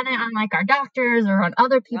become dependent on like our doctors or on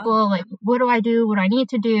other people. Like, what do I do? What do I need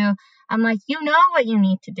to do? I'm like, you know what you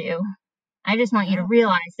need to do. I just want you to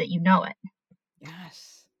realize that you know it.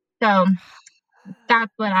 Yes. So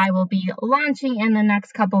that's what I will be launching in the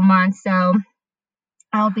next couple months. So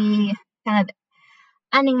I'll be kind of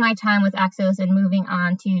ending my time with Exos and moving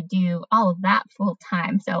on to do all of that full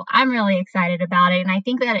time. So I'm really excited about it. And I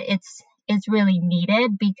think that it's really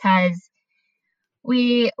needed, because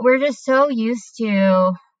we're just so used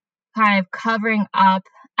to kind of covering up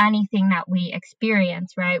anything that we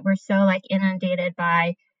experience, right? We're so like inundated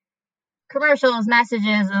by commercials,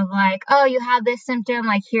 messages of like, oh, you have this symptom,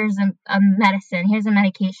 like here's a medicine, here's a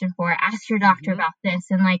medication for it, ask your doctor about this.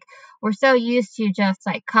 And like we're so used to just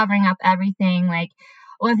like covering up everything. Like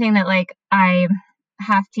one thing that like I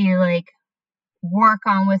have to like work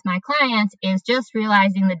on with my clients is just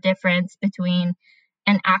realizing the difference between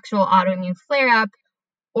an actual autoimmune flare-up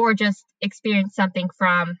or just experience something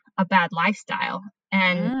from a bad lifestyle.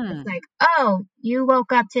 And it's like, oh, you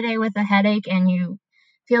woke up today with a headache and you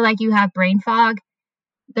feel like you have brain fog.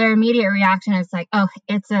 Their immediate reaction is like, oh,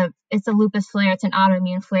 it's a lupus flare, it's an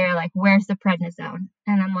autoimmune flare, like where's the prednisone?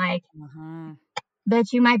 And I'm like,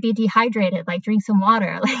 but you might be dehydrated, like drink some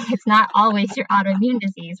water. Like it's not always your autoimmune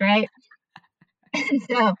disease, right? And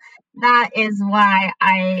so that is why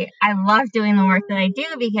I love doing the work that I do,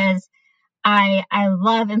 because I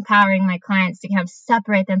love empowering my clients to kind of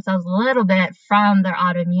separate themselves a little bit from their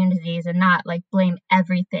autoimmune disease and not like blame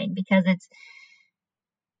everything, because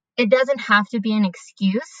it doesn't have to be an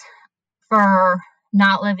excuse for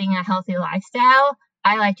not living a healthy lifestyle.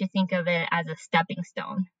 I like to think of it as a stepping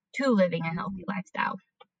stone to living a healthy lifestyle.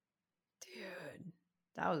 Dude,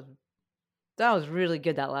 that was really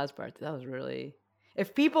good, that last part. That was really...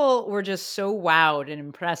 If people were just so wowed and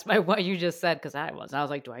impressed by what you just said, because I was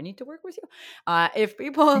like, do I need to work with you? If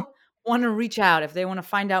people want to reach out, if they want to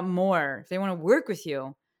find out more, if they want to work with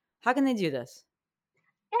you, how can they do this?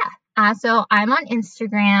 Yeah. So I'm on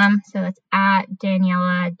Instagram, so it's at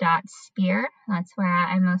Daniela.Spear. That's where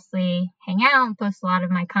I mostly hang out and post a lot of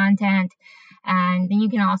my content. And then you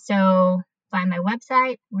can also find my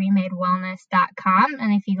website, remadewellness.com.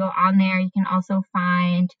 And if you go on there, you can also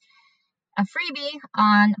find a freebie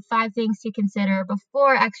on 5 things to consider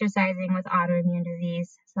before exercising with autoimmune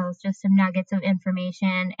disease. So it's just some nuggets of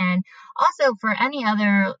information. And also for any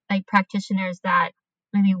other like practitioners that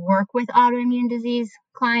maybe work with autoimmune disease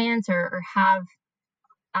clients or have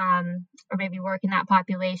or maybe work in that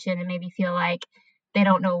population and maybe feel like they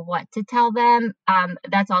don't know what to tell them,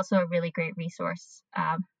 that's also a really great resource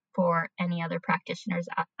for any other practitioners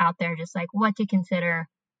out there, just like what to consider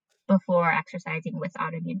before exercising with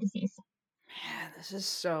autoimmune disease. Man, this is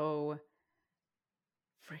so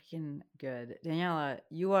freaking good. Daniela,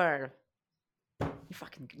 you're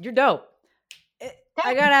dope.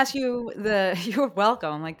 I gotta ask you you're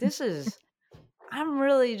welcome. Like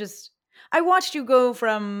I watched you go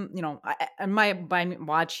from,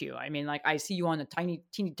 watch you, I mean, like I see you on a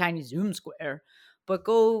tiny Zoom square, but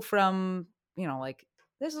go from, like,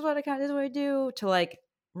 this is what I do to like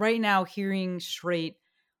right now hearing straight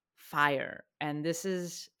fire. And this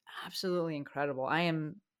is absolutely incredible. I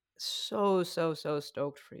am so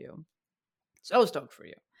stoked for you. So stoked for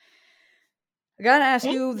you. I gotta ask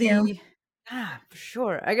you for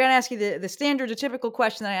sure. I gotta ask you the standard, the typical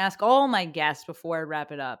question that I ask all my guests before I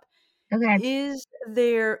wrap it up. Okay. Is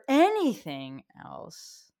there anything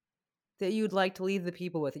else that you'd like to leave the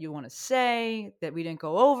people with, that you want to say, that we didn't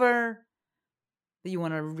go over, that you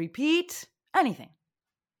want to repeat? Anything?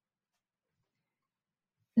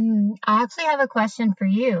 I actually have a question for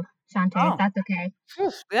you, Shante, if that's okay.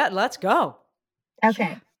 Yeah, let's go.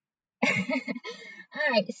 Okay.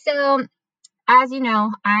 All right. So, as you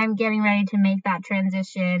know, I'm getting ready to make that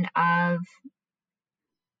transition of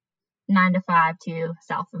 9 to 5 to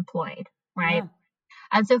self-employed, right? Yeah.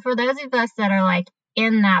 And so for those of us that are like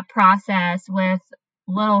in that process with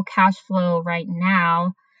little cash flow right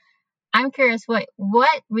now, I'm curious, what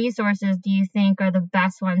resources do you think are the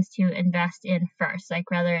best ones to invest in first?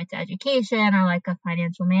 Like whether it's education or like a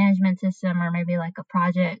financial management system or maybe like a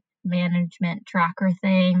project management tracker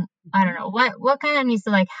thing. I don't know. What kind of needs to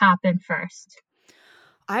like happen first?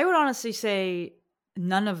 I would honestly say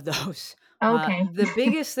none of those. Okay. The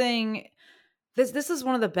biggest thing, this is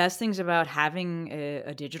one of the best things about having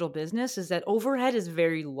a digital business, is that overhead is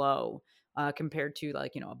very low compared to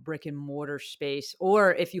like, a brick and mortar space,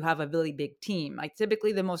 or if you have a really big team. Like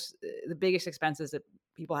typically the biggest expenses that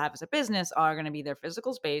people have as a business are going to be their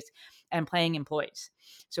physical space and paying employees.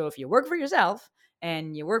 So if you work for yourself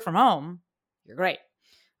and you work from home, you're great.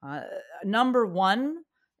 Number one,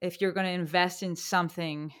 if you're going to invest in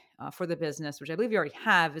something for the business, which I believe you already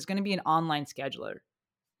have, is going to be an online scheduler,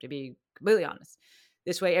 to be completely honest.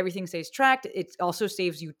 This way, everything stays tracked. It also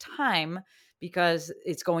saves you time because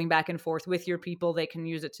it's going back and forth with your people. They can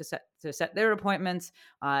use it to set their appointments.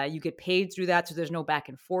 You get paid through that, so there's no back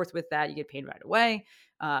and forth with that. You get paid right away.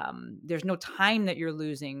 There's no time that you're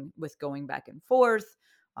losing with going back and forth.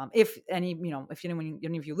 If any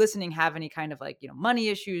of you listening have any kind of like, money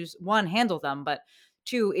issues, one, handle them, but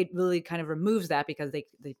two, it really kind of removes that because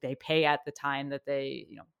they pay at the time that they,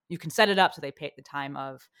 you can set it up so they pay at the time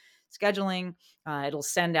of scheduling. It'll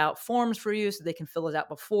send out forms for you so they can fill it out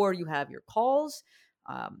before you have your calls.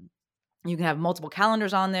 You can have multiple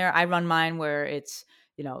calendars on there. I run mine where it's,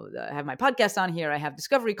 I have my podcast on here. I have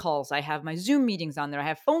discovery calls. I have my Zoom meetings on there. I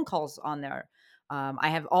have phone calls on there. I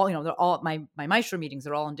have all, they're all my Maestro meetings.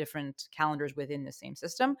 They're all in different calendars within the same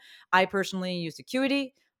system. I personally use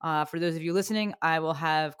Acuity. For those of you listening, I will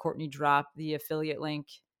have Courtney drop the affiliate link.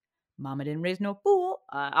 Mama didn't raise no fool.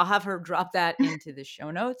 I'll have her drop that into the show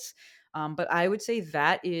notes. But I would say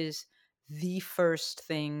that is the first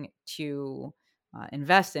thing to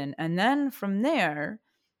invest in. And then from there,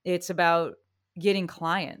 it's about getting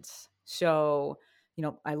clients. So,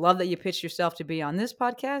 I love that you pitched yourself to be on this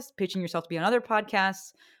podcast, pitching yourself to be on other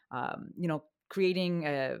podcasts,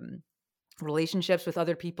 creating relationships with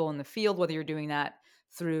other people in the field, whether you're doing that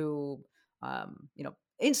through,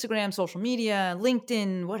 Instagram, social media,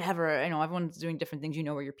 LinkedIn, whatever. I know everyone's doing different things.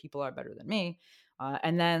 Where your people are better than me.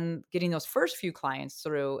 And then getting those first few clients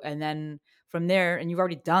through. And then from there, and you've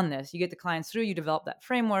already done this, you get the clients through, you develop that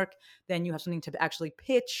framework, then you have something to actually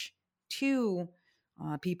pitch to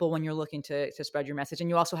people when you're looking to spread your message. And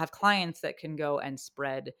you also have clients that can go and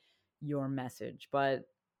spread your message. But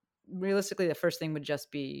realistically, the first thing would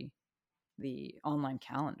just be the online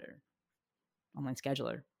calendar, online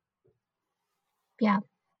scheduler. Yeah,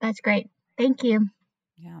 that's great. Thank you.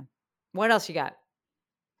 Yeah. What else you got?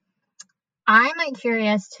 I'm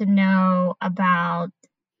curious to know about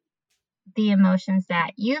the emotions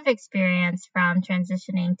that you've experienced from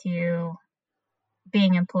transitioning to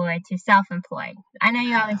being employed to self-employed. I know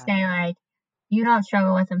you always say like you don't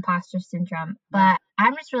struggle with imposter syndrome, but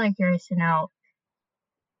I'm just really curious to know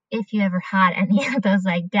if you ever had any of those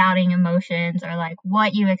like doubting emotions or like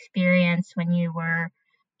what you experienced when you were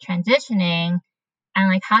transitioning, and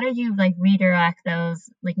like how did you like redirect those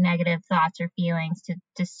like negative thoughts or feelings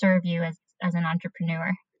to serve you as an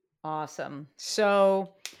entrepreneur? Awesome.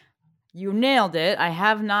 So you nailed it. I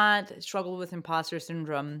have not struggled with imposter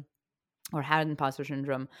syndrome or had imposter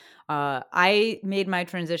syndrome. I made my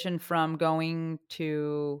transition from going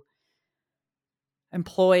to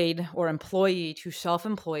employed or employee to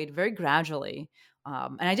self-employed very gradually.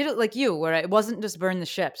 And I did it like you, where it wasn't just burn the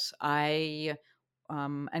ships. And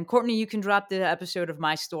Courtney, you can drop the episode of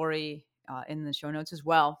my story in the show notes as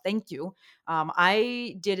well. Thank you.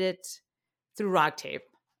 I did it through Rock Tape.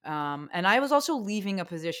 And I was also leaving a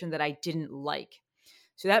position that I didn't like.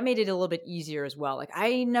 So that made it a little bit easier as well. Like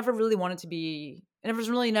I never really wanted to be, I was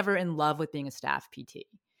really never in love with being a staff PT.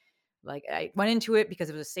 Like I went into it because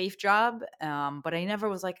it was a safe job, but I never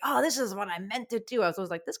was like, oh, this is what I meant to do. I was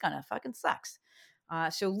always like, this kind of fucking sucks.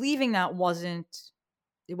 So leaving that wasn't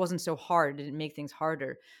so hard. It didn't make things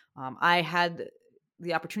harder. I had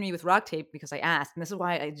the opportunity with Rock Tape because I asked, and this is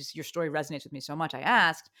why your story resonates with me so much. I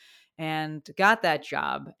asked and got that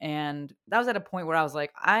job. And that was at a point where I was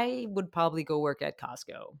like, I would probably go work at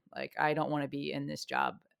Costco. Like, I don't want to be in this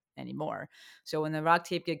job anymore. So when the Rock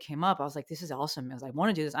Tape gig came up, I was like, this is awesome. I was like, I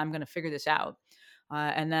want to do this. I'm going to figure this out.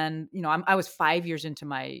 And then, I was 5 years into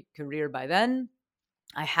my career by then.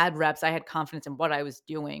 I had reps. I had confidence in what I was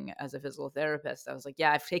doing as a physical therapist. I was like,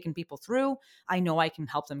 yeah, I've taken people through. I know I can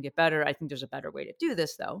help them get better. I think there's a better way to do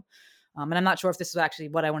this, though. And I'm not sure if this is actually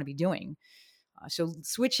what I want to be doing. So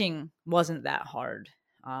switching wasn't that hard.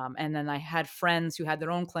 And then I had friends who had their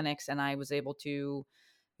own clinics, and I was able to,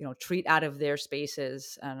 treat out of their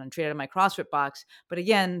spaces and treat out of my CrossFit box. But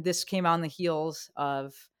again, this came on the heels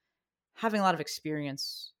of having a lot of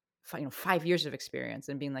experience, 5 years of experience,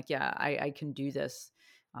 and being like, yeah, I can do this.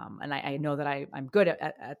 And I know that I'm good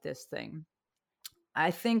at this thing. I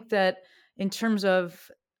think that in terms of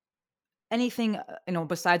anything,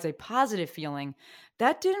 besides a positive feeling,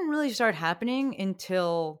 that didn't really start happening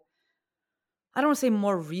until, I don't want to say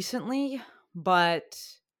more recently, but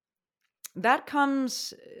that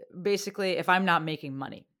comes basically if I'm not making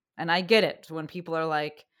money. And I get it when people are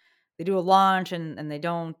like, they do a launch and they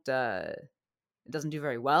don't, it doesn't do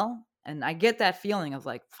very well. And I get that feeling of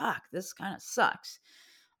like, fuck, this kind of sucks.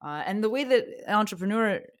 And the way that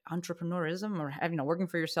entrepreneurism or working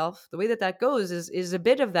for yourself, the way that goes is a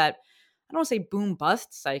bit of that, I don't want to say boom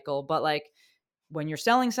bust cycle, but like when you're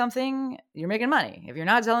selling something, you're making money. If you're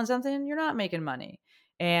not selling something, you're not making money.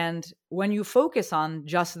 And when you focus on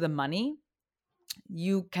just the money,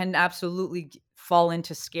 you can absolutely fall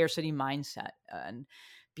into scarcity mindset and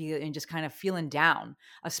just kind of feeling down,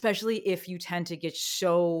 especially if you tend to get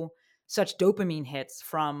such dopamine hits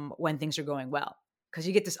from when things are going well. Because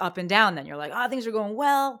you get this up and down, then you're like, oh, things are going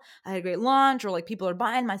well. I had a great launch, or like people are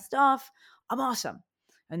buying my stuff. I'm awesome.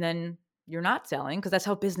 And then you're not selling because that's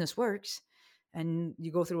how business works. And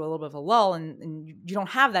you go through a little bit of a lull and you don't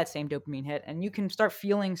have that same dopamine hit, and you can start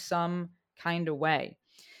feeling some kind of way.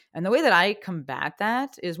 And the way that I combat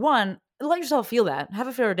that is, one, let yourself feel that. Have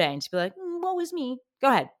a fair day and just be like, woe is me. Go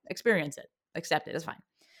ahead. Experience it. Accept it. It's fine.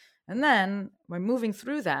 And then by moving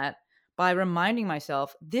through that, by reminding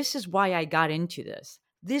myself, this is why I got into this.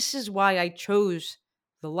 This is why I chose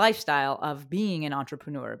the lifestyle of being an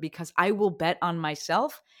entrepreneur, because I will bet on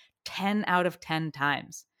myself 10 out of 10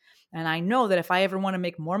 times. And I know that if I ever want to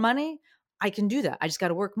make more money, I can do that. I just got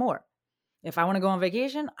to work more. If I want to go on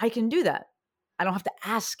vacation, I can do that. I don't have to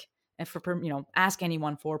ask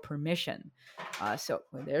anyone for permission. So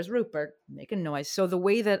there's Rupert making noise. So the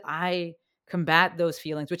way that I combat those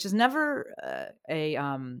feelings, which is never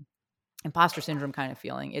a imposter syndrome kind of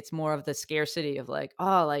feeling, it's more of the scarcity of like,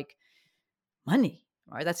 oh, like money,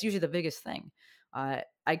 right? That's usually the biggest thing.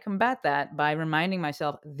 I combat that by reminding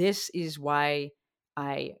myself, this is why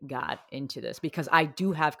I got into this, because I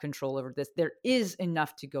do have control over this. There is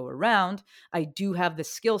enough to go around. I do have the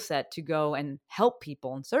skill set to go and help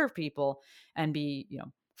people and serve people and be,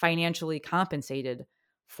 financially compensated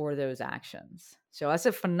for those actions. So that's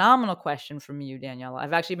a phenomenal question from you, Daniela.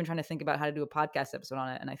 I've actually been trying to think about how to do a podcast episode on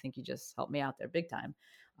it, and I think you just helped me out there big time.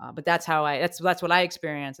 But that's what I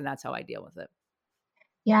experience, and that's how I deal with it.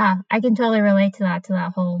 Yeah, I can totally relate to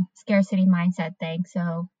that whole scarcity mindset thing.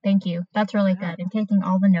 So thank you. That's really good. I'm taking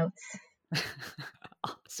all the notes.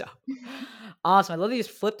 So awesome. I love that you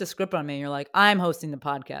just flipped the script on me and you're like, I'm hosting the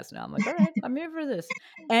podcast now. I'm like, all right, I'm here for this.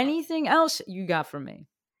 Anything else you got from me?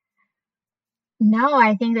 No,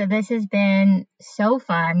 I think that this has been so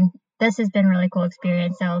fun. This has been a really cool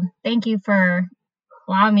experience. So thank you for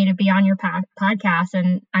allowing me to be on your podcast.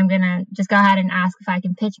 And I'm going to just go ahead and ask if I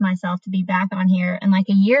can pitch myself to be back on here in like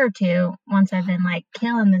a year or two once I've been like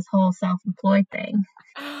killing this whole self-employed thing.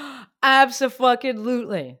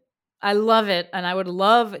 Abso-fucking-lutely. I love it. And I would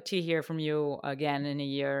love to hear from you again in a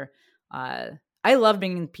year. I love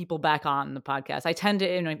bringing people back on the podcast. I tend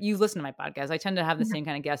to, you listen to my podcast, I tend to have the same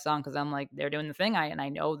kind of guests on because I'm like, they're doing the thing. And I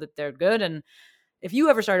know that they're good. And if you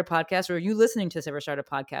ever start a podcast or you listening to this ever start a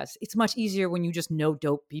podcast, it's much easier when you just know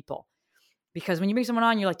dope people. Because when you bring someone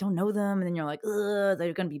on, you're like, don't know them. And then you're like, ugh,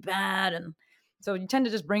 they're going to be bad. And so you tend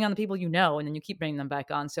to just bring on the people you know, and then you keep bringing them back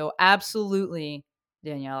on. So absolutely,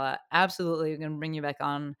 Daniela, absolutely, we're going to bring you back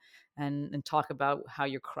on and talk about how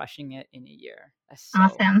you're crushing it in a year. That's so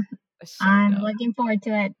awesome. So I'm dope. Looking forward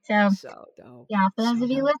to it. So dope. Yeah, for those of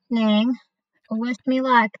you listening, wish me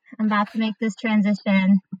luck. I'm about to make this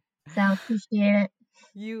transition. So appreciate it.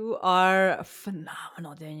 You are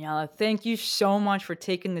phenomenal, Daniela. Thank you so much for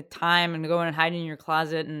taking the time and going and hiding in your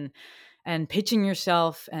closet and pitching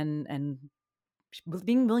yourself and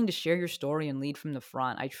being willing to share your story and lead from the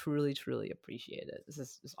front. I truly, truly appreciate it. This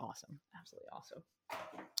is awesome. Absolutely awesome.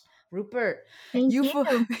 Rupert, Thank you.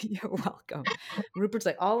 You're welcome. Rupert's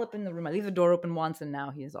like all up in the room. I leave the door open once and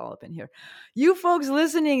now he is all up in here. You folks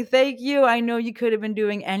listening, thank you. I know you could have been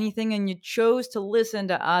doing anything and you chose to listen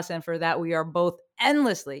to us. And for that, we are both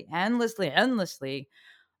endlessly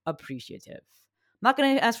appreciative. I'm not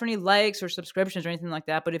going to ask for any likes or subscriptions or anything like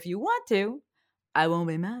that. But if you want to, I won't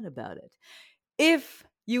be mad about it. If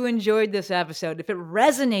you enjoyed this episode, if it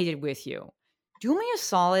resonated with you, do me a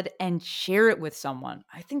solid and share it with someone.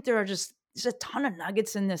 I think there's a ton of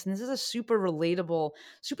nuggets in this, and this is a super relatable,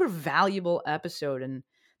 super valuable episode. And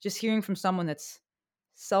just hearing from someone that's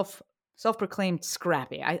self-proclaimed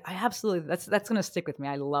scrappy, I absolutely, that's going to stick with me.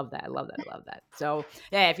 I love that. So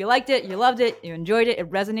yeah, if you liked it, you loved it, you enjoyed it, it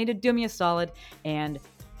resonated, do me a solid and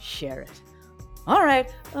share it. All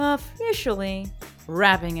right, officially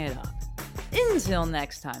wrapping it up. Until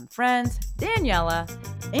next time, friends, Daniela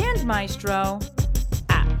and Maestro